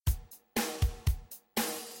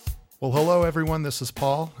Well, hello, everyone. This is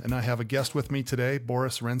Paul, and I have a guest with me today,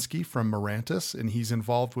 Boris Rensky from Mirantis, and he's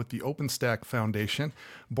involved with the OpenStack Foundation.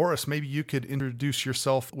 Boris, maybe you could introduce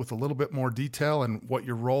yourself with a little bit more detail and what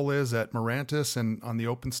your role is at Mirantis and on the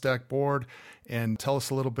OpenStack board, and tell us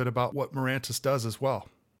a little bit about what Mirantis does as well.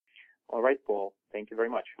 All right, Paul. Thank you very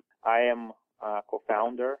much. I am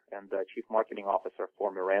co-founder and chief marketing officer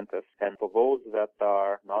for Mirantis. And for those that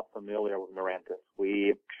are not familiar with Mirantis,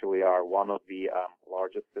 we actually are one of the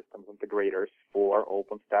largest systems integrators for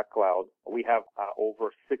OpenStack Cloud. We have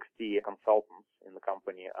over 60 consultants in the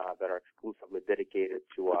company that are exclusively dedicated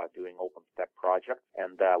to doing OpenStack projects.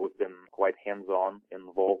 And we've been quite hands-on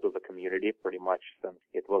involved with the community pretty much since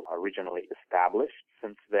it was originally established.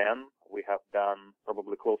 Since then, we have done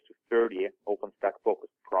probably close to 30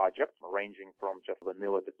 OpenStack-focused projects, ranging from just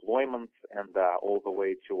vanilla deployments and all the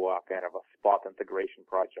way to kind of a spot integration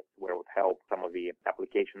project where it would help some of the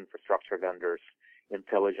application infrastructure vendors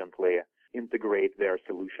intelligently integrate their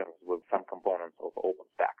solutions with some components of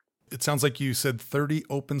OpenStack. It sounds like you said 30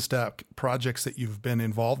 OpenStack projects that you've been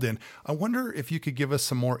involved in. I wonder if you could give us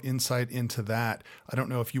some more insight into that. I don't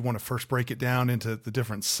know if you want to first break it down into the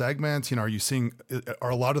different segments. Are you seeing, are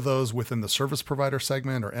a lot of those within the service provider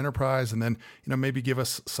segment or enterprise? And then, maybe give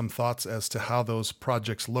us some thoughts as to how those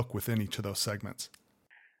projects look within each of those segments.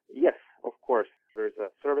 Yes, of course. There's a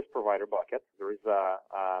service provider bucket. There is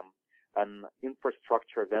an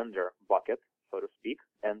infrastructure vendor bucket, so to speak.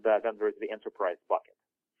 And then there's the enterprise bucket.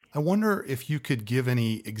 I wonder if you could give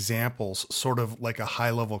any examples, sort of like a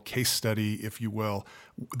high-level case study, if you will,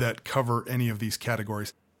 that cover any of these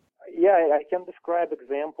categories. Yeah, I can describe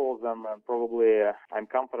examples, and probably I'm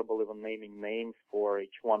comfortable even naming names for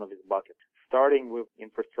each one of these buckets. Starting with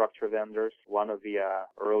infrastructure vendors, one of the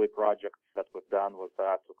early projects that we've done was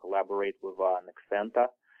to collaborate with Nexenta,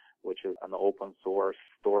 which is an open source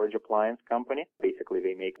storage appliance company. Basically,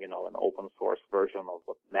 they make, an open source version of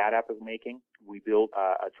what NetApp is making. We built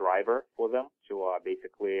a driver for them to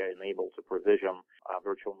basically enable to provision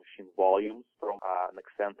virtual machine volumes from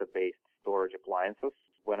Nexenta-based storage appliances.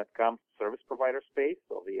 When it comes to service provider space,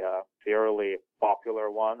 so the fairly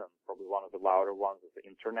popular one and probably one of the louder ones is the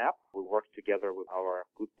Internap. We worked together with our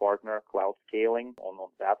good partner, Cloud Scaling, on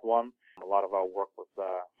that one. A lot of our work was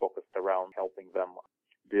focused around helping them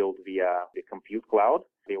build the compute cloud.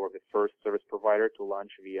 They were the first service provider to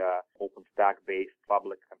launch the OpenStack-based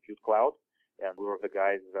public compute cloud, and we were the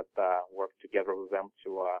guys that worked together with them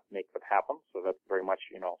to make that happen. So that's very much,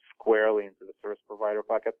 squarely into the service provider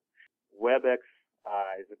bucket. WebEx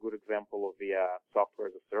is a good example of the software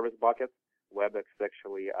as a service bucket. WebEx is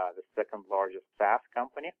actually the second largest SaaS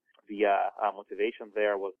company. The motivation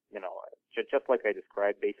there was, just like I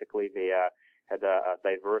described, basically they had a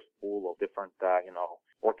diverse pool of different,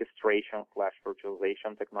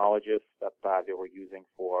 orchestration/virtualization technologies that they were using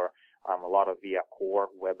for a lot of the core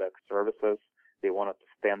WebEx services. They wanted to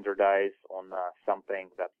standardize on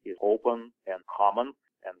something that is open and common,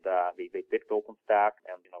 and they picked OpenStack,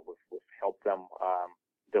 and we've helped them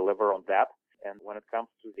deliver on that. And when it comes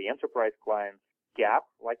to the enterprise clients, Gap,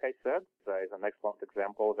 like I said, is an excellent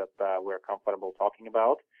example that we're comfortable talking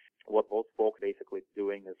about. What those folks basically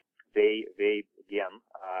doing is they again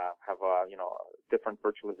have different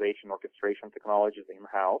virtualization orchestration technologies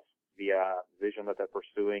in-house. The vision that they're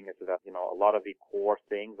pursuing is that a lot of the core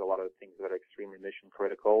things, a lot of the things that are extremely mission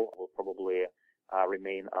critical will probably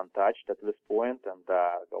remain untouched at this point, and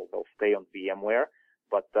they'll stay on VMware.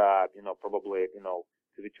 But probably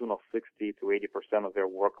to the tune of 60 to 80% of their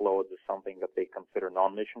workloads is something that they consider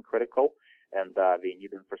non-mission critical, and they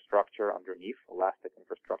need infrastructure underneath, elastic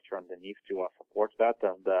infrastructure underneath to support that.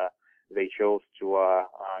 And they chose to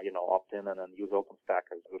opt in and then use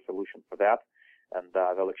OpenStack as a solution for that. And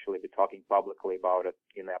they'll actually be talking publicly about it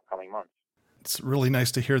in the upcoming months. It's really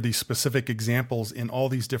nice to hear these specific examples in all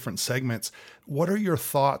these different segments. What are your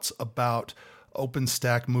thoughts about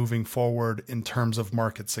OpenStack moving forward in terms of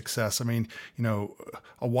market success? I mean,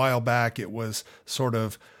 a while back it was sort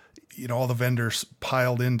of, all the vendors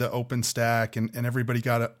piled into OpenStack and everybody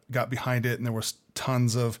got behind it, and there was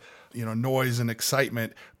tons of, noise and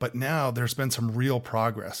excitement. But now there's been some real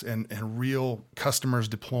progress and real customers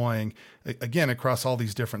deploying, again, across all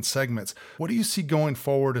these different segments. What do you see going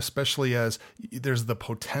forward, especially as there's the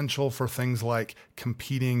potential for things like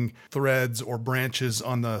competing threads or branches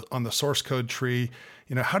on the source code tree?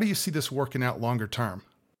 How do you see this working out longer term?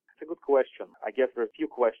 It's a good question. I guess there are a few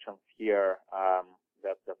questions here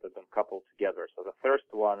that have been coupled together. So the first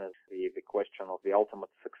one is the question of the ultimate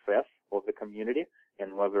success of the community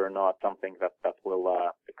and whether or not something that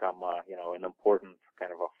will become an important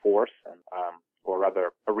kind of a force and or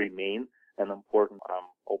rather remain an important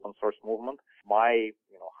open source movement. My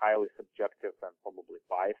highly subjective and probably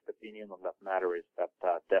biased opinion on that matter is that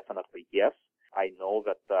definitely yes. I know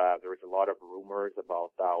that there is a lot of rumors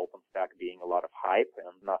about OpenStack being a lot of hype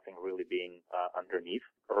and nothing really being underneath.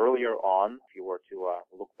 Earlier on, if you were to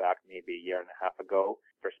look back maybe a year and a half ago,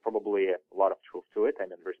 there's probably a lot of truth to it. I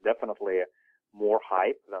mean, there's definitely more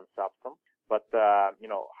hype than substance. But,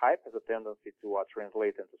 hype has a tendency to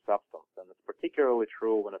translate into substance. And it's particularly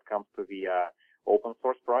true when it comes to the open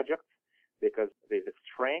source projects, because the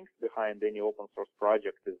strength behind any open source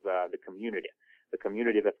project is the community. The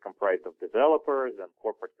community that's comprised of developers and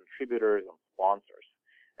corporate contributors and sponsors.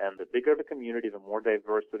 And the bigger the community, the more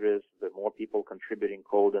diverse it is, the more people contributing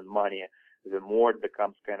code and money, the more it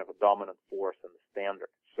becomes kind of a dominant force in the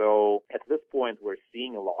standard. So at this point, we're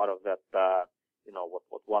seeing a lot of that,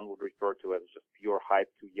 what one would refer to as just pure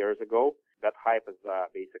hype 2 years ago. That hype is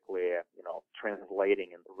basically,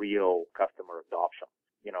 translating into real customer adoption.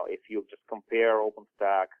 If you just compare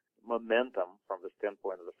OpenStack momentum from the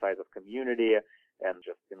standpoint of the size of community and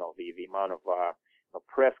just, the amount of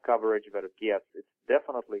press coverage that it gets, it's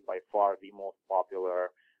definitely by far the most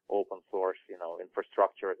popular open source,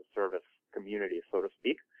 infrastructure as a service community, so to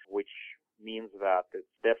speak, which means that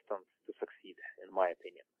it's destined to succeed, in my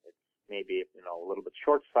opinion. It's maybe, a little bit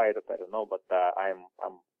short-sighted, I don't know, but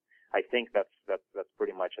I think that's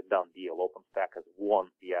pretty much a done deal. OpenStack has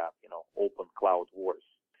won the, open cloud wars.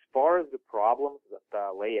 As far as the problems that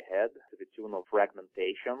lay ahead to the tune of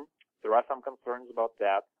fragmentation, there are some concerns about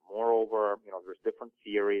that. Moreover, there's different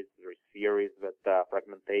theories. There's theories that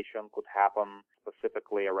fragmentation could happen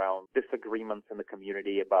specifically around disagreements in the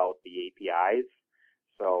community about the APIs.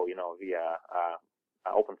 So, the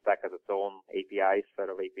OpenStack has its own API set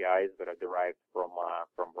of APIs that are derived from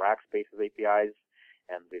Rackspace's APIs.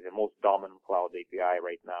 And the most dominant cloud API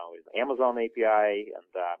right now is Amazon API, and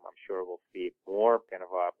I'm sure we'll see more kind of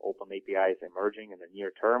open APIs emerging in the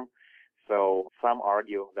near term. So some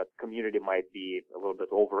argue that community might be a little bit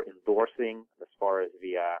over-endorsing as far as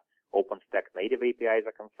the OpenStack native APIs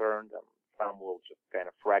are concerned, and some will just kind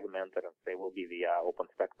of fragment it and say will be the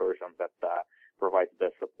OpenStack version that provides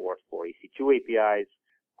best support for EC2 APIs.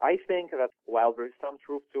 I think that while there is some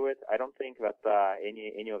truth to it, I don't think that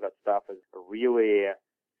any of that stuff is really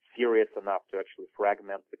serious enough to actually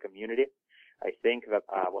fragment the community. I think that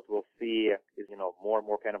what we'll see is, more and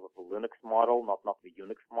more kind of a Linux model, not the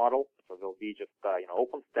Unix model. So there'll be just,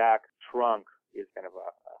 OpenStack trunk is kind of a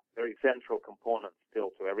very central component still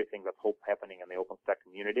to everything that's happening in the OpenStack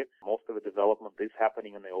community. Most of the development is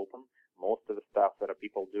happening in the open. Most of the stuff that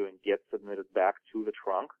people doing gets submitted back to the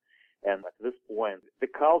trunk. And at this point, the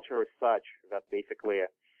culture is such that basically,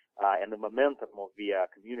 and the momentum of the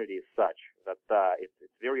community is such that it's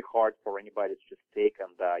very hard for anybody to just take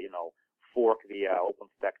and, fork the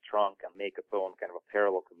OpenStack trunk and make its own kind of a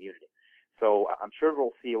parallel community. So I'm sure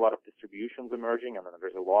we'll see a lot of distributions emerging, and then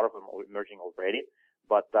there's a lot of them emerging already.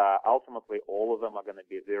 But ultimately, all of them are going to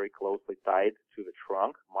be very closely tied to the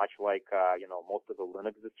trunk, much like most of the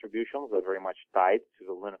Linux distributions are very much tied to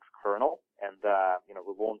the Linux kernel. And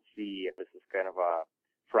we won't see this is kind of a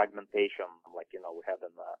fragmentation like we had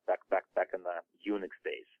in back in the Unix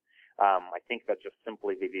days. I think that just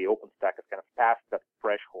simply the OpenStack is kind of past that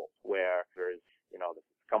threshold where there's this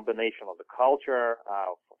combination of the culture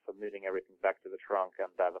of submitting everything back to the trunk and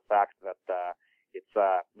the fact that it's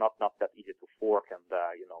not that easy to fork and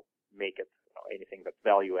make it anything that's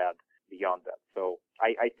value add beyond that. So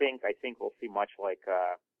I think we'll see much like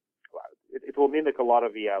it will mimic a lot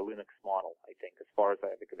of the Linux model. I think as far as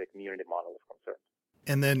the community model is concerned.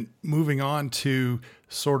 And then moving on to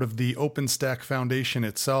sort of the OpenStack Foundation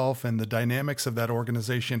itself and the dynamics of that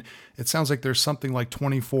organization, it sounds like there's something like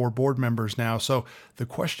 24 board members now. So the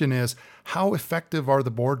question is, how effective are the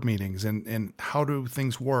board meetings and how do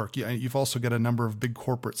things work? You've also got a number of big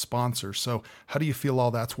corporate sponsors. So how do you feel all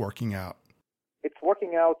that's working out? It's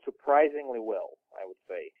working out surprisingly well, I would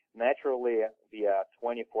say. Naturally, the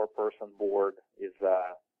 24-person board is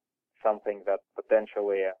something that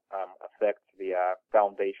potentially affects the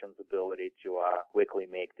foundation's ability to quickly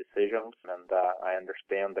make decisions, and I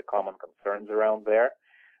understand the common concerns around there.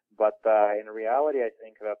 But in reality, I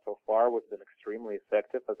think that so far we've been extremely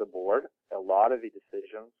effective as a board. A lot of the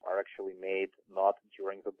decisions are actually made not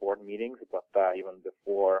during the board meetings, but even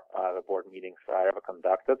before the board meetings are ever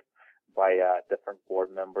conducted by different board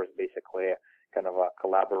members, basically kind of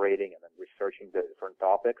collaborating and then researching the different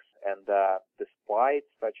topics. And despite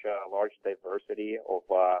such a large diversity of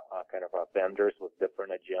kind of vendors with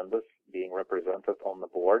different agendas being represented on the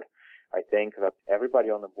board, I think that everybody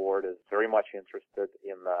on the board is very much interested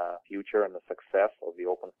in the future and the success of the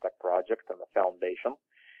OpenStack project and the foundation.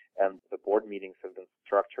 And the board meetings have been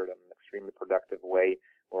structured in an extremely productive way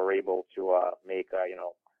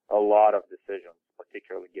a lot of decisions,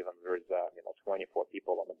 particularly given there's 24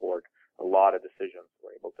 people on the board. A lot of decisions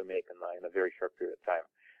we're able to make in a very short period of time.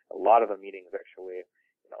 A lot of the meetings actually,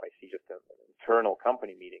 I see just in internal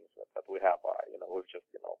company meetings that we have, with just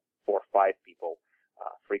 4 or 5 people,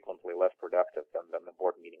 frequently less productive than the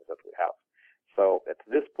board meetings that we have. So at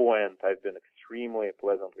this point, I've been extremely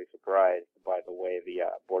pleasantly surprised by the way the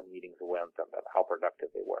board meetings went and how productive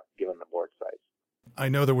they were, given the board size. I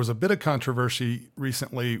know there was a bit of controversy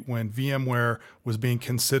recently when VMware was being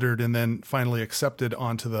considered and then finally accepted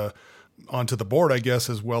onto the board, I guess,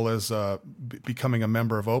 as well as becoming a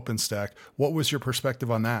member of OpenStack. What was your perspective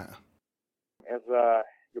on that? As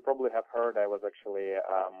you probably have heard, I was actually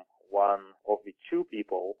one of the 2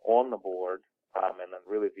 people on the board, and then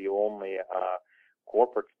really the only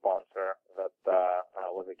corporate sponsor that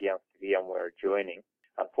was against VMware joining.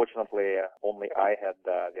 Unfortunately, only I had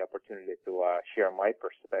the opportunity to share my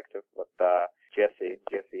perspective, but Jesse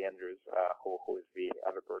Andrews, who is the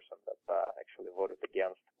other person that actually voted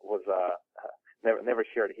against, was never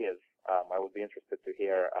shared his. I would be interested to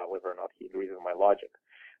hear whether or not he agrees with my logic.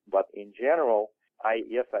 But in general, I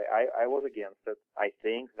was against it. I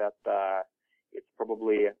think that it's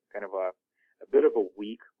probably kind of a bit of a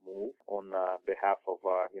weak move on behalf of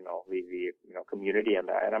the community, and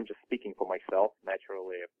I'm just speaking for myself.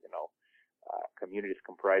 Naturally, community is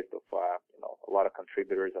comprised of a lot of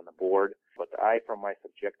contributors on the board, but I, from my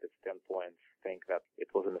subjective standpoint, think that it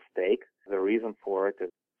was a mistake. The reason for it is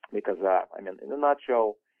because in a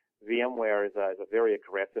nutshell, VMware is a very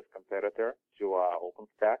aggressive competitor to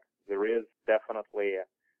OpenStack. There is definitely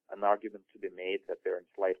an argument to be made that they're in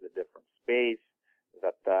slightly different space,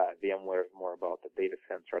 that VMware is more about the data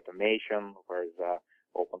center automation, whereas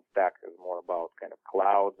OpenStack is more about kind of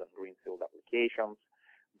clouds and greenfield applications.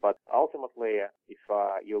 But ultimately, if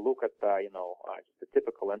you look at just a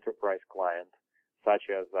typical enterprise client, such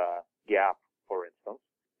as Gap, for instance,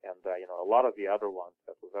 and a lot of the other ones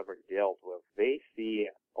that we've ever dealt with, they see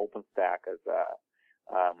OpenStack as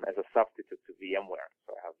a substitute to VMware.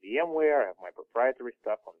 So I have VMware, I have my proprietary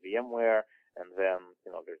stuff on VMware, and then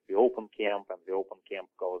there's the OpenCamp, and the OpenCamp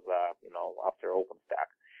goes after OpenStack.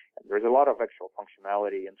 And there's a lot of actual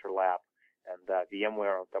functionality interlap, and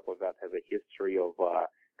VMware on top of that has a history of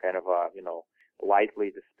lightly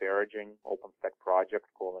disparaging OpenStack projects,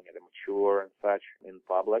 calling it immature and such in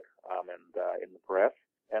public and in the press.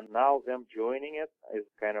 And now them joining it is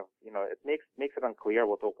kind of, it makes it unclear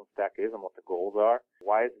what OpenStack is and what the goals are.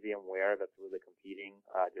 Why is VMware that's really competing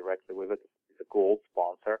directly with it is a gold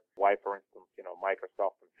sponsor? Why, for instance,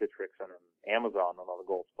 Microsoft and Citrix and Amazon are not a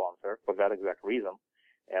gold sponsor for that exact reason?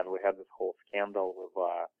 And we had this whole scandal with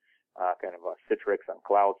Citrix and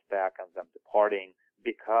CloudStack and them departing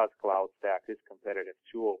because CloudStack is competitive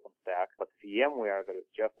to OpenStack, but VMware that is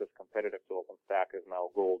just as competitive to OpenStack is now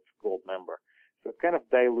gold member. So it kind of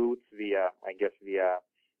dilutes the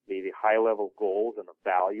high-level goals and the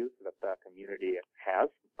values that the community has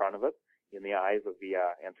in front of it in the eyes of the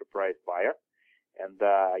enterprise buyer. And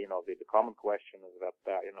the common question is that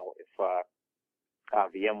if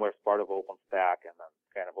VMware is part of OpenStack and then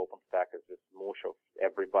kind of OpenStack is this mush of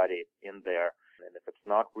everybody in there, and if it's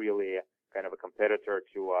not really kind of a competitor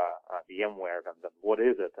to VMware, then what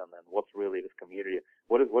is it? And then what's really this community?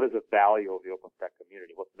 What is the value of the OpenStack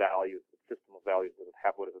community? What values, what system of values does it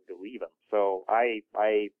have? What does it believe in? So I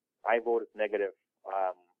voted negative.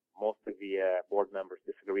 Most of the board members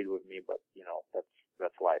disagreed with me, but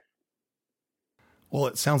that's life. Well,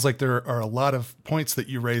 it sounds like there are a lot of points that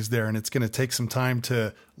you raised there, and it's going to take some time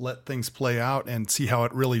to let things play out and see how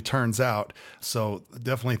it really turns out. So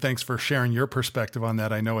definitely thanks for sharing your perspective on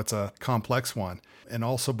that. I know it's a complex one. And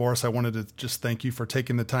also, Boris, I wanted to just thank you for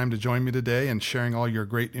taking the time to join me today and sharing all your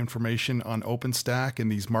great information on OpenStack and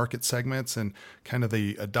these market segments and kind of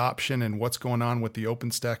the adoption and what's going on with the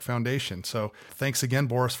OpenStack Foundation. So thanks again,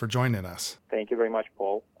 Boris, for joining us. Thank you very much,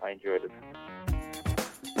 Paul. I enjoyed it.